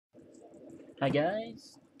Hi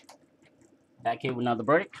guys, back here with another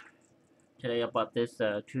break. Today I bought this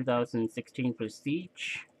 2016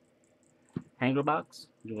 Prestige hanger box.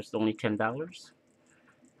 It was only $10,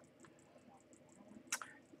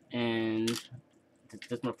 and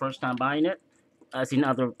this is my first time buying it. I've seen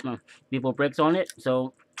other people breaks on it,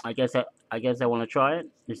 so I guess I want to try it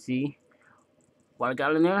to see what I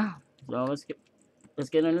got in there. So let's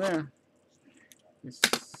get in there. Let's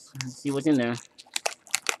see what's in there.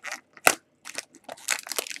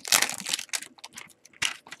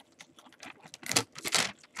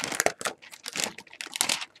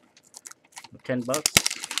 10 bucks,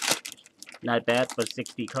 not bad for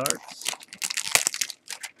 60 cards.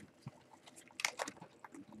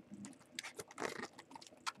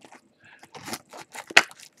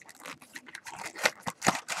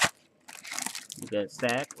 You get a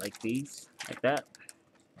stack like these, like that.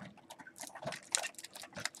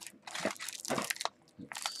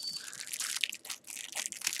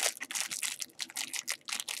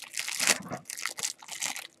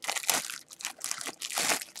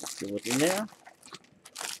 See what's in there.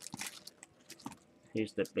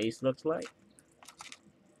 Here's the base looks like.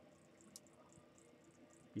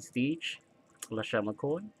 Prestige, LaShawn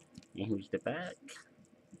McCoy. And here's the back.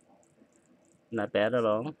 Not bad at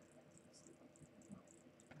all.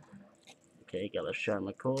 Okay, got LaShawn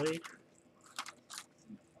McCoy.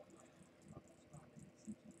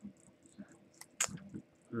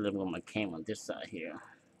 Let me go my camera on this side here.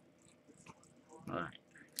 Alright.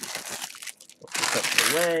 Put this up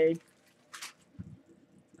the way.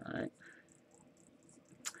 Alright.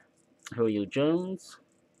 Julio Jones.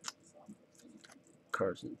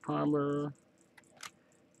 Carson Palmer.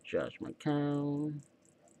 Josh McCown.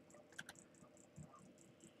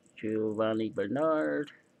 Giovanni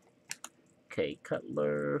Bernard. Kay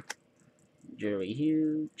Cutler. Jerry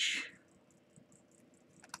Hughes.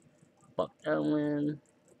 Buck Allen.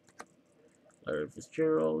 Larry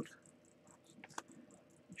Fitzgerald.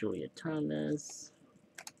 Julia Thomas.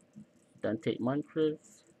 Dante Moncrief.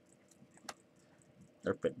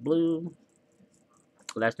 Perfect Blue.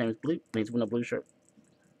 Last name is Blue. He's wearing a blue shirt.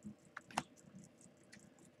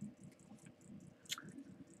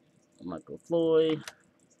 Michael Floyd.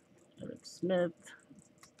 Eric Smith.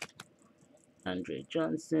 Andre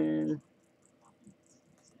Johnson.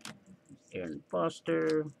 Aaron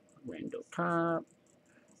Foster. Randall Cobb.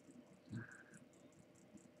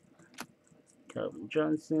 Calvin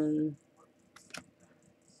Johnson.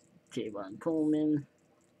 Javon Coleman.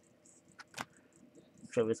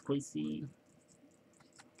 Travis Quincy.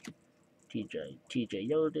 TJ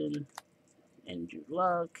Yoden. Andrew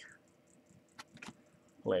Luck.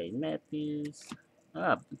 Clay Matthews.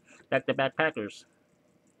 Back-to-back Packers.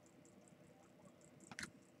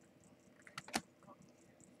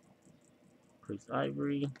 Chris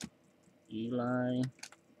Ivory. Eli.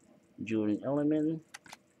 Julian Elliman.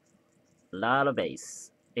 A lot of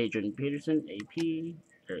base. Adrian Peterson, AP.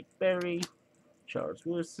 Eric Berry. Charles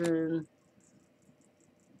Wilson.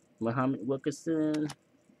 Muhammad Wilkerson.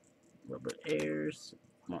 Robert Ayers.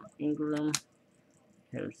 Mark Ingram.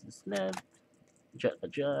 Harrison Smith. Jet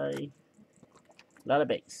Ajay. A lot of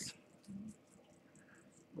base.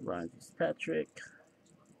 Ryan Fitzpatrick.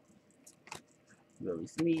 Willie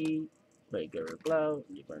Snead. Blake Garrett Blount.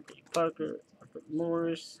 Devontae Parker. Alfred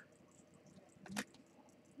Morris.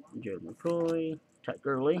 Jared McCoy. Todd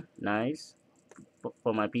Gurley. Nice.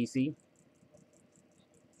 For my PC.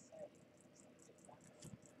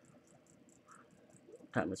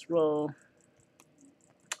 Thomas Rowe.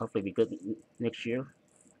 Hopefully be good next year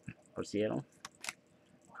for Seattle.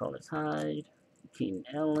 Carlos Hyde. Keenan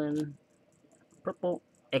Allen. Purple.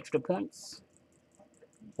 Extra points.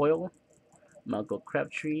 Foil. Malcolm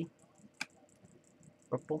Crabtree.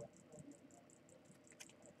 Purple.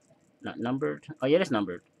 Not numbered. Oh yeah, it's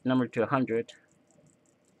numbered. Numbered to 100.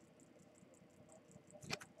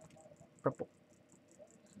 Purple.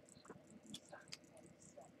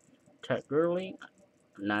 Todd Gurley.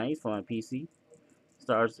 Nice for my PC.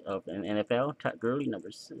 Stars of an NFL. Todd Gurley,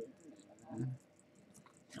 number 6.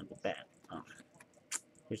 At the back. Oh.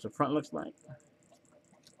 Here's the front looks like.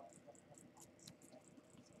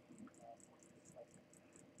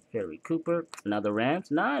 Harry Cooper. Another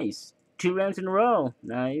Rams. Nice. 2 Rams in a row.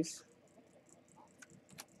 Nice.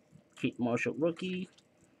 Keith Marshall rookie.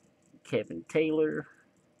 Kevin Taylor.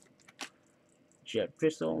 Jeff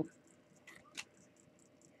Driscoll.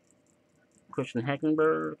 Christian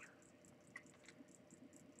Hackenberg.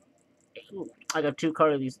 Ooh, I got 2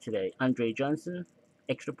 cards of these today. Andre Johnson.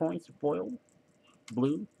 Extra points. Foil.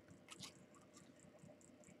 Blue.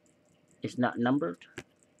 It's not numbered.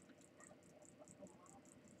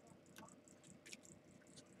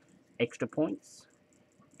 extra points.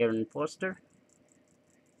 Aaron Foster.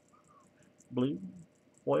 Blue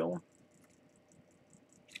foil.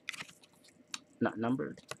 Not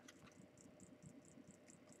numbered.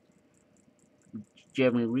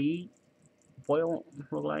 Jeremy Reed foil,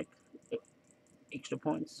 look like extra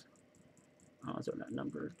points. Also not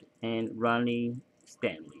numbered. And Ronnie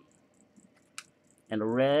Stanley. And a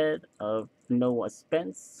red of Noah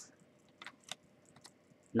Spence.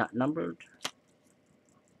 Not numbered.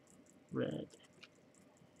 Red.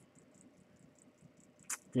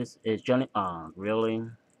 This is Johnny. Really?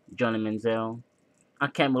 Johnny Manziel. I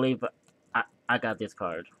can't believe I got this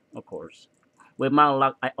card. Of course. With my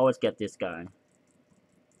luck, I always get this guy.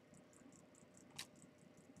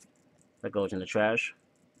 That goes in the trash.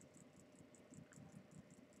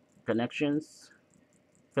 Connections.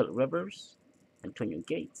 Philip Rivers. Antonio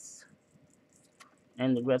Gates.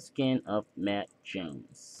 And the red skin of Matt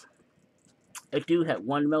Jones. I do have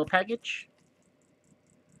one mail package.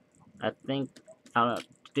 I think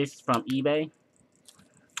this is from eBay.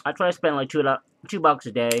 I try to spend like $2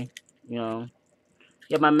 a day. You know.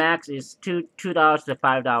 Yeah, my max is $2 to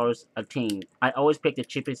 $5 a team. I always pick the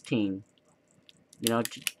cheapest team. You know,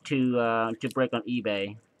 to break on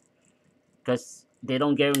eBay, because they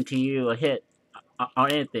don't guarantee you a hit or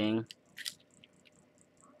anything.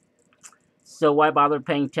 So why bother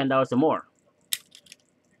paying $10 or more?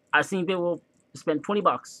 I've seen people spend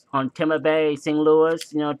 $20 on Tampa Bay, St.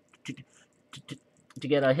 Louis, you know, to, to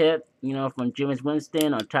get a hit, you know, from Jameis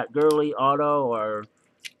Winston or Todd Gurley auto or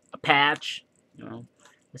a patch. You know,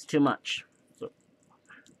 it's too much. So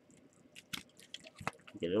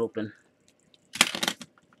get it open.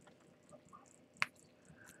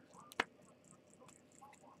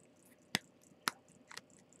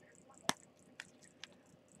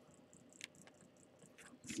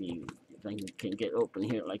 See if I can get open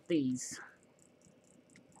here like these.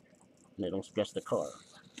 And they don't stress the car.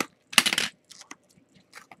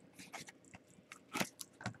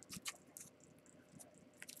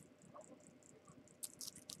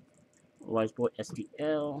 Wise Boy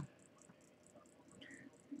STL.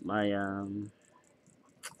 My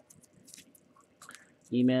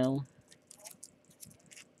email.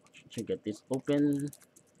 Should get this open.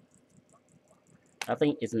 I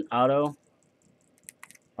think it's an auto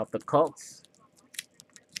of the Colts.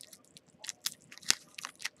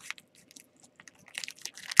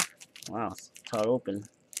 Wow, it's hard open.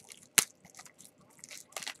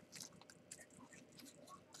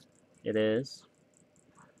 It is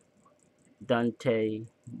Dante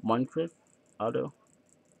Moncrief auto.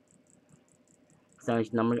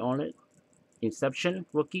 Signage number on it. Inception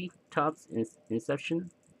rookie Topps Inception.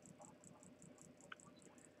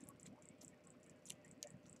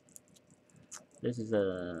 This is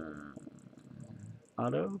a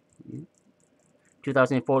auto.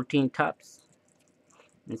 2014 Topps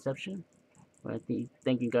Inception. Well,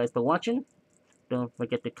 thank you guys for watching. Don't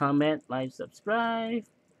forget to comment, like, subscribe.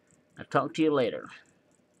 I'll talk to you later.